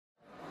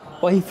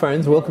Well, hey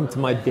friends, welcome to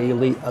my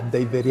daily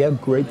update video.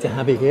 Great to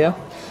have you here.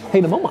 Hey,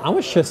 in a moment, I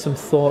want to share some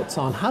thoughts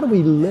on how do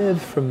we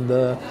live from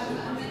the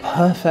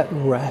perfect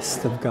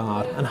rest of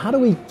God, and how do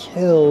we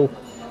kill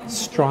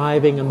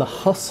striving and the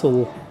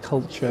hustle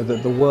culture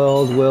that the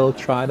world will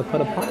try to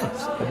put upon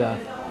us. But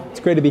it's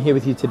great to be here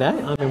with you today.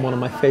 I'm in one of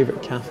my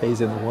favorite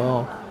cafes in the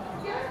world,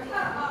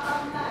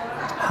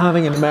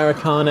 having an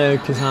Americano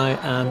because I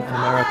am an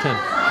American.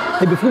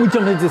 Hey, before we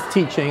jump into this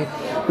teaching,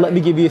 let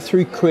me give you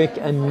 3 quick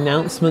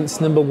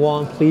announcements. Number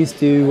 1, please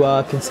do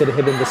consider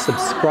hitting the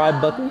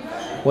subscribe button,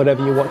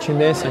 whatever you're watching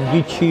this, on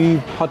YouTube,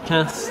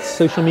 podcasts,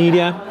 social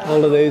media,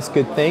 all of those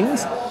good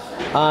things.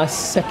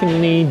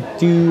 Secondly,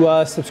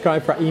 do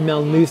subscribe for our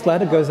email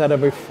newsletter. It goes out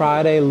every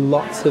Friday.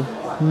 Lots of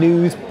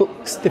news,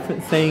 books,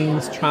 different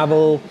things,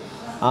 travel.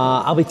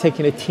 I'll be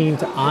taking a team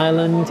to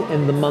Ireland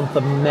in the month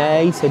of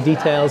May, so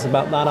details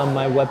about that on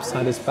my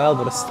website as well.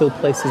 There are still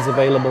places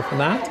available for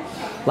that.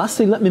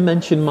 Lastly, let me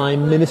mention my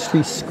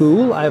ministry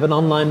school. I have an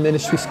online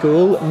ministry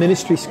school,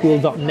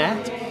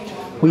 ministryschool.net.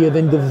 We have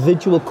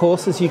individual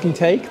courses you can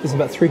take. There's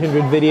about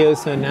 300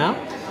 videos there now.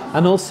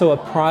 And also a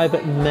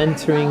private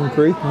mentoring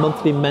group,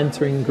 monthly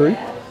mentoring group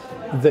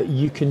that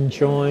you can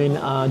join.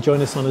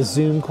 Join us on a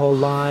Zoom call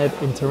live,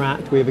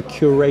 interact. We have a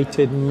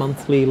curated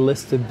monthly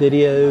list of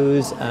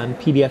videos and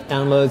PDF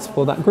downloads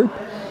for that group.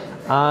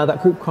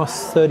 That group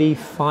costs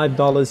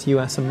 $35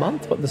 US a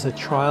month, but there's a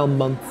trial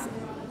month,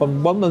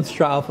 1 month's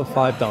trial for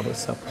 $5.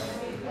 So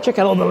check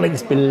out all the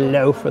links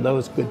below for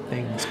those good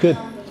things. Good.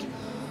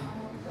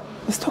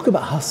 Let's talk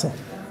about hustle.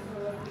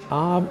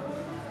 I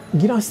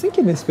was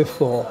thinking this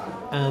before,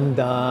 and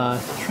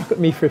struck at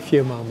me for a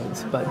few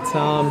moments. But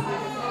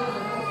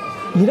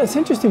it's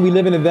interesting. We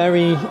live in a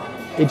very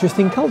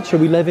interesting culture.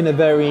 We live in a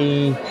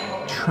very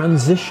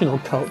transitional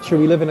culture.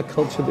 We live in a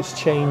culture that's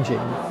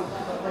changing.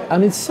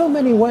 And in so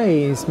many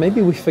ways,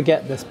 maybe we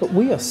forget this, but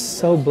we are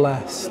so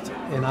blessed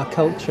in our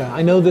culture.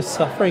 I know there's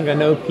suffering. I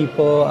know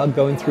people are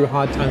going through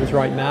hard times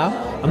right now.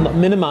 I'm not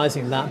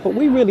minimizing that, but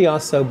we really are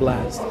so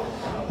blessed.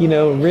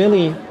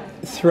 Really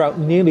throughout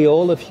nearly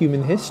all of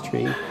human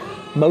history,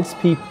 most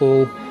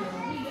people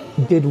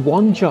did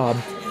one job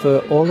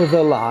for all of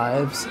their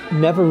lives,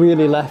 never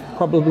really left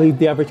probably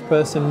the average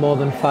person more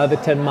than 5 or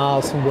 10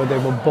 miles from where they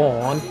were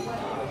born.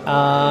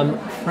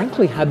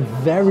 Frankly, had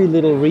very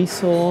little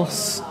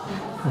resource,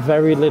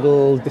 very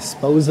little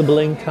disposable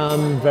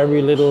income,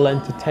 very little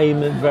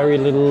entertainment, very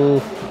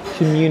little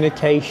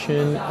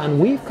communication, and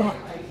we've got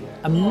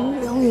a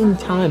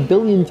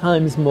billion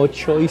times more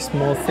choice,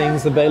 more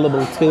things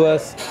available to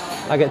us.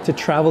 I get to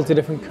travel to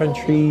different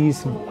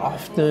countries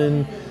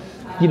often,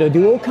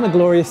 do all kind of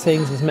glorious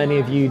things as many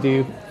of you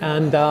do.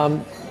 And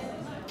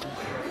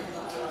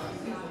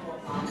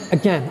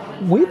again,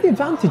 we have the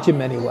advantage in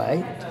many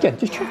ways. Again,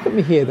 just check at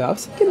me here though. I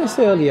was thinking this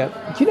earlier.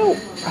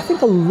 I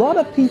think a lot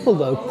of people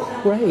though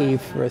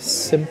crave for a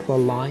simpler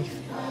life.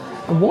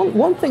 And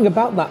one thing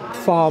about that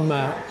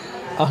farmer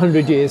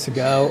 100 years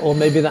ago, or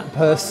maybe that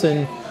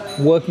person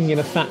working in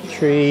a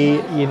factory,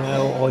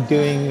 or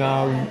doing,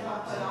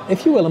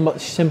 if you will, a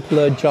much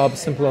simpler job,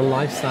 simpler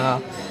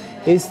lifestyle,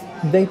 is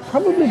they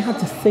probably had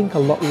to think a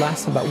lot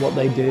less about what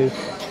they do.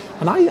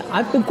 And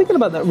I've been thinking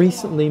about that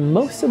recently.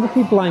 Most of the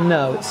people I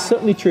know, it's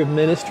certainly true of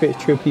ministry,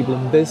 it's true of people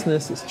in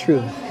business, it's true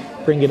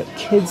of bringing up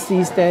kids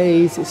these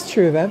days, it's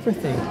true of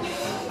everything.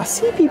 I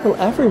see people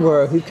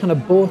everywhere who kind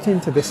of bought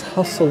into this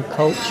hustle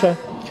culture.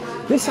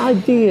 This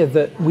idea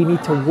that we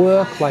need to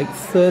work like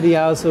 30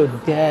 hours a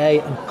day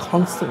and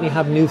constantly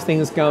have new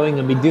things going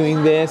and be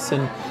doing this,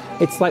 and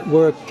it's like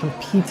we're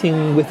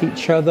competing with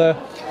each other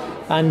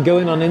and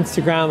going on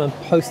Instagram and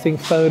posting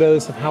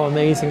photos of how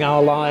amazing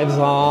our lives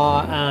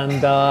are,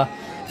 and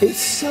it's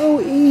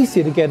so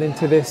easy to get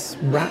into this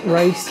rat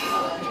race.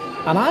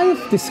 And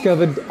I've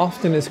discovered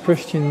often as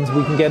Christians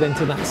we can get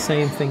into that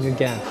same thing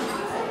again.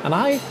 And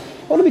I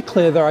want to be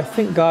clear there, I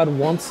think God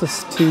wants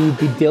us to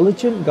be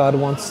diligent. God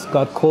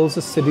calls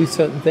us to do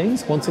certain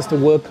things, wants us to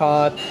work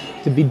hard,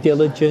 to be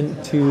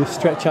diligent, to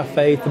stretch our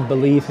faith and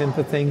believe Him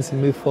for things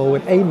and move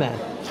forward. Amen.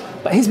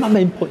 But here's my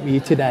main point with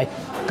you today.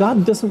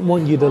 God doesn't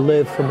want you to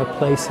live from a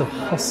place of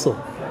hustle.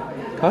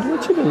 God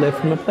wants you to live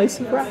from a place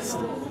of rest.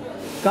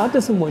 God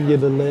doesn't want you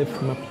to live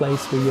from a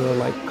place where you're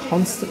like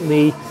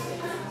constantly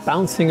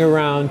bouncing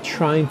around,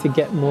 trying to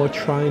get more,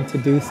 trying to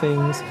do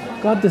things.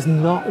 God does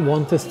not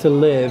want us to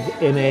live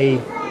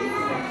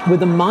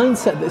with a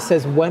mindset that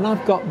says, when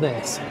I've got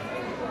this,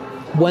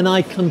 when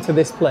I come to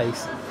this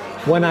place,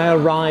 when I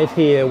arrive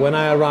here, when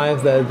I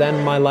arrive there,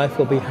 then my life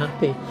will be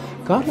happy.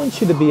 God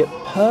wants you to be at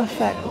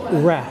perfect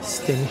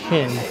rest in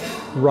Him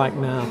right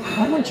now.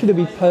 God wants you to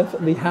be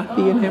perfectly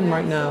happy in Him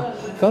right now.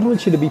 God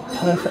wants you to be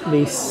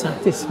perfectly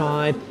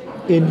satisfied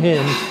in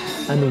Him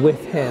and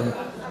with Him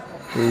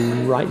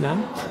right now.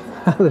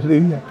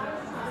 Hallelujah.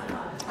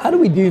 How do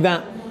we do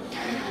that?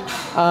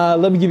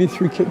 Let me give you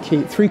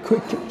 3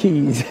 quick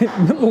keys.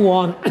 Number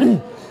 1,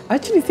 I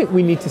actually think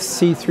we need to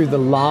see through the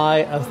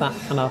lie of that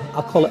kind of,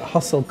 I'll call it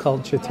hustle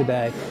culture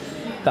today,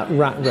 that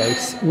rat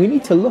race. We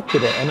need to look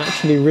at it and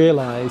actually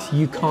realize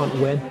you can't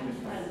win.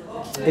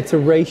 It's a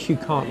race you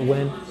can't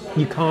win.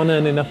 You can't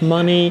earn enough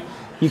money.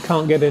 You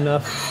can't get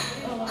enough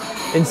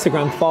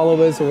Instagram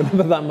followers or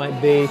whatever that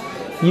might be.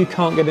 You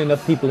can't get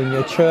enough people in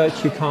your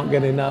church. You can't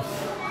get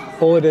enough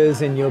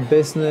orders in your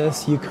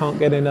business. You can't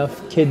get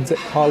enough kids at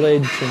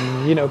college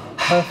and, you know,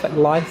 perfect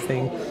life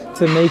thing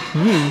to make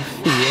you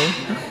feel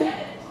happy.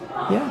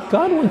 Yeah,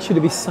 God wants you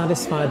to be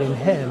satisfied in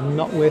Him,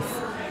 not with,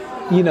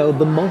 you know,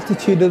 the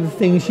multitude of the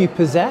things you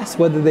possess,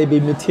 whether they be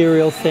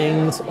material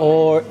things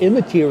or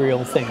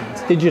immaterial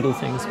things, digital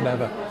things,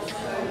 whatever.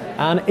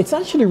 And it's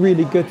actually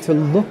really good to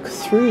look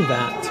through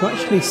that, to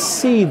actually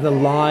see the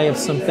lie of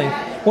something.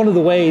 One of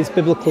the ways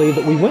biblically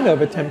that we win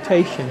over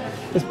temptation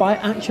is by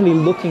actually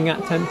looking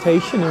at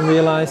temptation and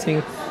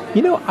realizing,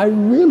 you know, I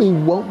really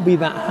won't be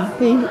that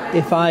happy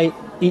if I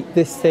eat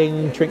this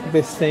thing, drink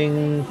this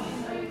thing,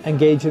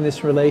 engage in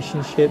this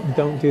relationship,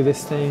 don't do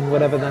this thing,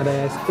 whatever that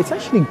is. It's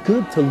actually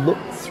good to look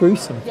through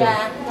something.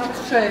 Yeah,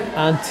 that's true.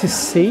 And to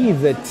see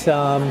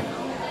that,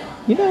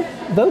 you know,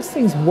 those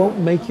things won't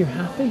make you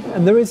happy.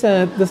 And there's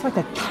like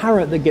a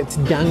carrot that gets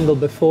dangled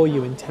before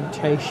you in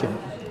temptation,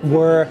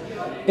 where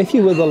if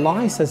you were the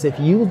lie says, if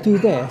you'll do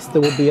this,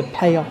 there will be a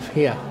payoff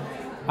here.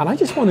 And I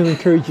just want to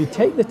encourage you,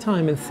 take the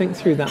time and think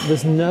through that.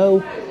 There's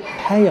no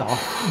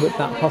payoff with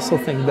that hustle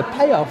thing. The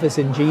payoff is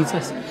in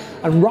Jesus.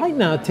 And right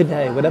now,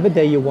 today, whatever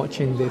day you're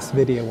watching this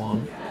video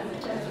on,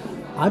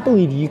 I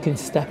believe you can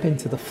step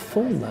into the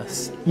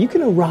fullness. You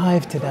can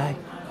arrive today.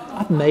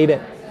 I've made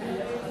it.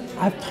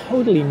 I've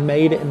totally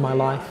made it in my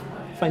life.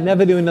 If I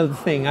never do another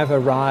thing, I've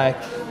arrived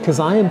because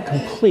I am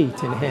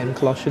complete in Him,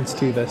 Colossians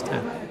 2 verse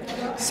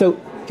 10. So,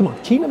 come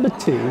on, key number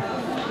 2.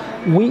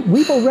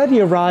 We've already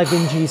arrived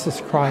in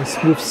Jesus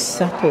Christ. We've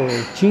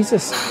settled.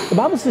 Jesus, the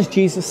Bible says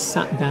Jesus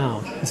sat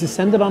down. He's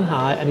ascended on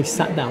high and He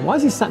sat down. Why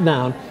is He sat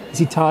down? Is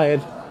He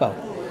tired? Well,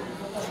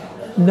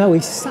 no,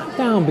 He sat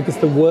down because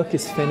the work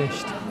is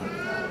finished.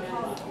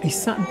 He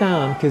sat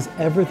down because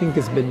everything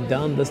has been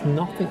done. There's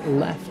nothing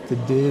left to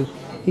do.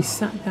 He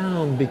sat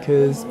down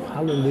because,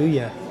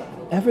 hallelujah,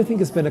 everything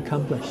has been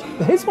accomplished.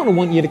 But here's what I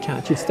want you to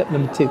catch in step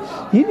number 2.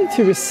 You need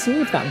to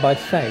receive that by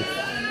faith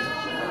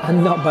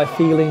and not by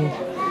feeling.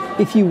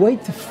 If you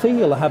wait to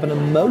feel or have an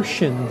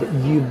emotion that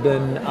you've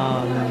been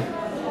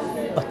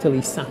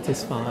utterly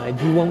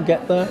satisfied, you won't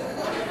get there.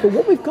 But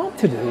what we've got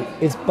to do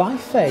is by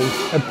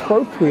faith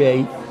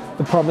appropriate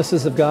the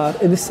promises of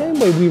God. In the same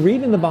way we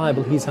read in the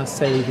Bible He's our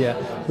Savior,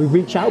 we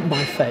reach out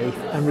by faith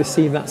and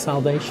receive that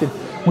salvation.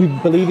 We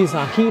believe He's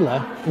our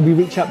healer, and we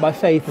reach out by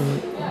faith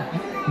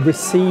and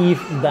receive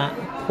that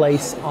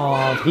place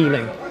of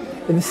healing.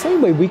 In the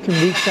same way we can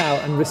reach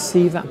out and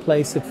receive that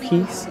place of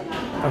peace,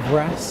 of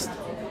rest.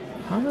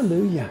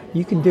 Hallelujah.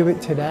 You can do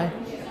it today.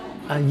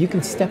 And you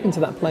can step into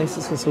that place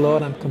that says,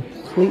 Lord, I'm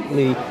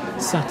completely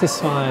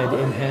satisfied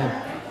in Him.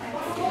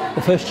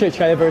 The first church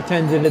I ever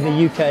attended in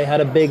the UK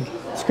had a big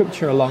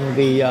scripture along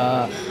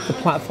the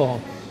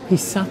platform. He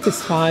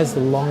satisfies the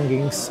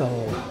longing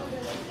soul.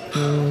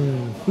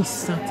 He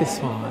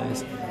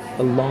satisfies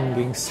the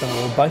longing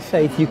soul. By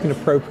faith, you can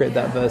appropriate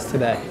that verse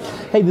today.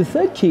 Hey, the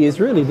third key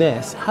is really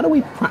this. How do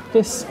we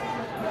practice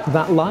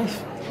that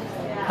life?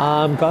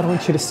 God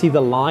wants you to see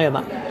the lie of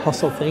that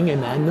hustle thing,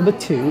 amen. Number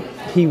 2,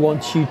 He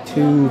wants you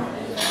to,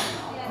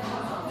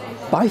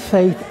 by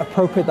faith,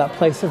 appropriate that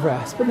place of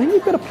rest. But then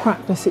you've got to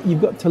practice it.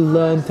 You've got to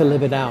learn to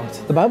live it out.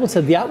 The Bible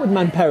said the outward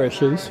man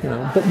perishes,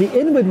 but the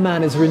inward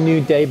man is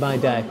renewed day by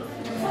day.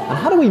 And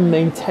how do we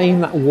maintain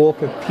that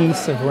walk of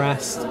peace, of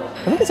rest?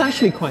 I think it's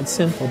actually quite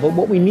simple, but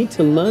what we need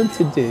to learn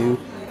to do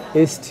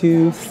is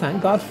to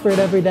thank God for it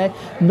every day,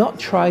 not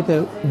try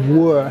to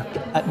work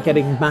at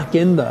getting back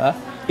in there.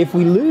 If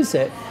we lose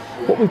it,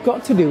 what we've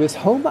got to do is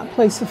hold that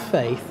place of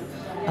faith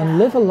and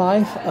live a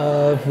life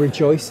of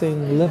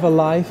rejoicing, live a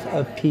life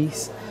of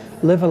peace,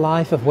 live a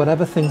life of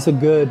whatever things are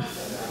good,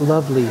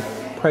 lovely,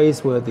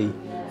 praiseworthy,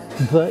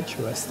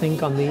 virtuous.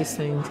 Think on these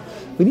things.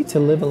 We need to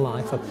live a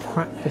life of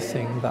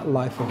practicing that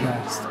life of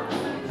rest.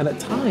 And at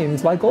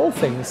times, like all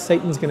things,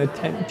 Satan's going to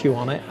tempt you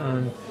on it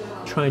and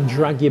try and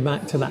drag you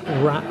back to that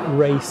rat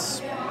race,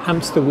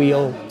 hamster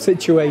wheel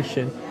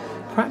situation.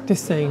 Practice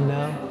saying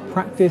no.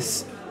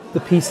 Practice the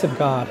peace of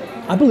God.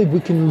 I believe we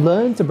can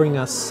learn to bring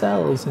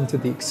ourselves into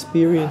the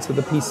experience of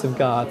the peace of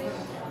God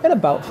in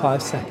about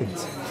 5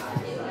 seconds.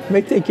 It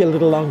may take you a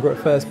little longer at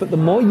first, but the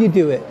more you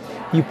do it,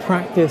 you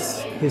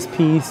practice His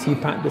peace, you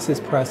practice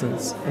His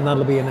presence, and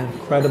that'll be an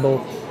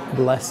incredible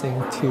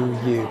blessing to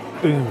you.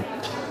 Boom.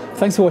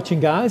 Thanks for watching,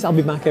 guys. I'll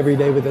be back every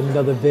day with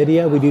another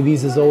video. We do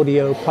these as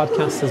audio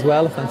podcasts as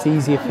well, if that's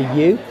easier for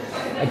you.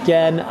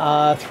 Again,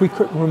 3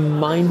 quick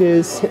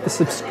reminders. Hit the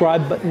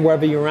subscribe button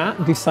wherever you're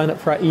at. Do sign up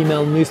for our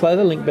email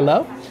newsletter, link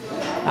below.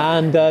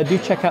 And do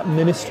check out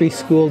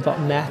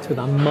ministryschool.net with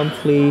our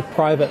monthly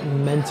private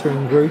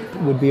mentoring group.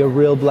 It would be a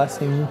real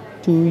blessing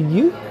to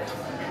you.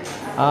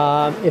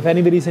 If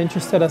anybody's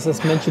interested, as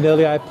I mentioned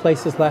earlier, I have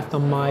places left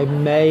on my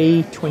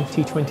May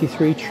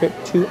 2023 trip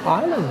to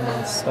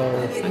Ireland.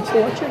 So thanks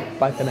for watching.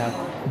 Bye for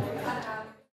now.